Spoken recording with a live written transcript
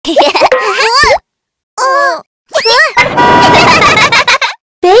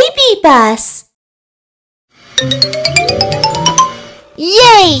Baby bus.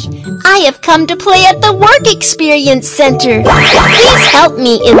 Yay! I have come to play at the Work Experience Center. Please help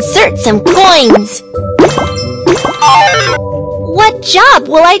me insert some coins. What job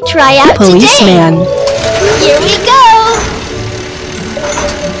will I try out Policeman. today? Here we go!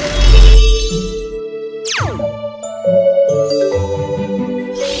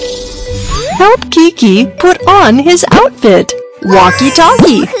 Help Kiki put on his outfit.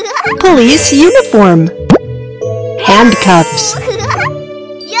 Walkie-talkie. Police uniform. Handcuffs.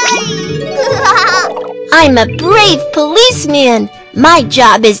 I'm a brave policeman. My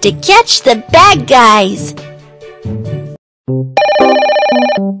job is to catch the bad guys.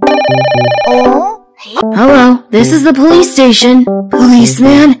 Hello, this is the police station.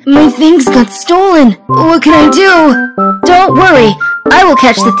 Policeman, my things got stolen. What can I do? Don't worry, I will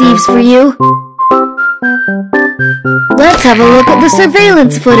catch the thieves for you. Let's have a look at the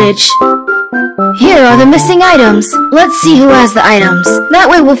surveillance footage. Here are the missing items. Let's see who has the items. That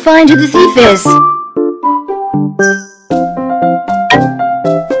way we'll find who the thief is.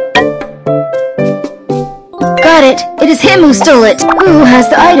 Got it. It is him who stole it. Who has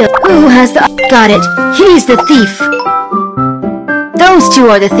the item? Who has the... Got it. He's the thief. Those two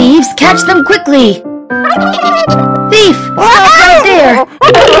are the thieves. Catch them quickly. Thief! Stop right there.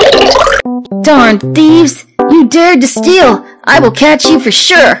 Darn thieves. You dared to steal. I will catch you for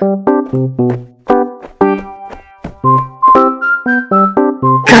sure.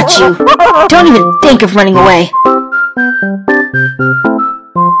 Got you. Don't even think of running away.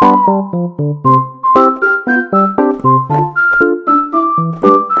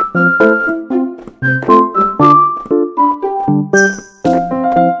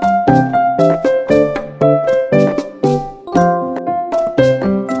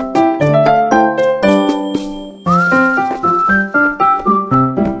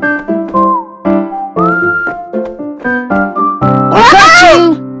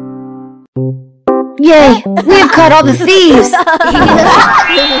 Yay! We have caught all the thieves!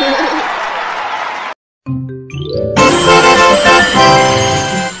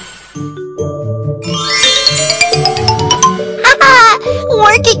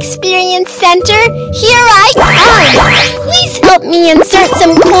 Work Experience Center, here I come! Please help me insert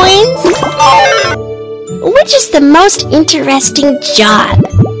some coins. Which is the most interesting job?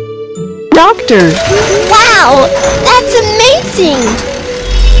 Doctor. Wow! That's amazing!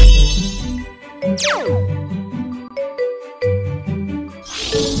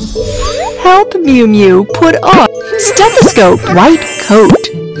 Help Mew Mew put on stethoscope, white coat,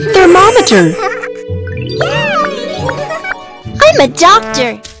 thermometer. I'm a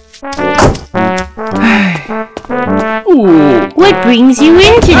doctor. What brings you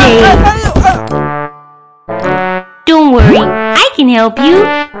in today? Don't worry, I can help you.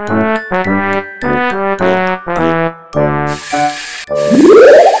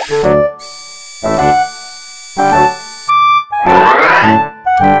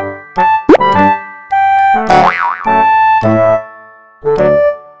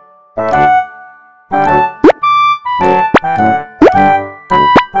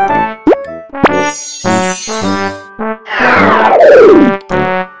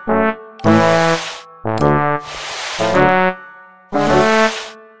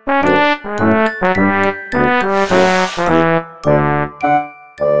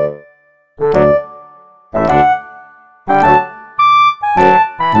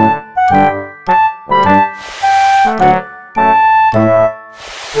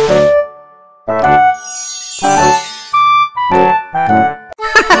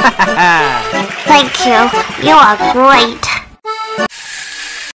 Thank you. You are great.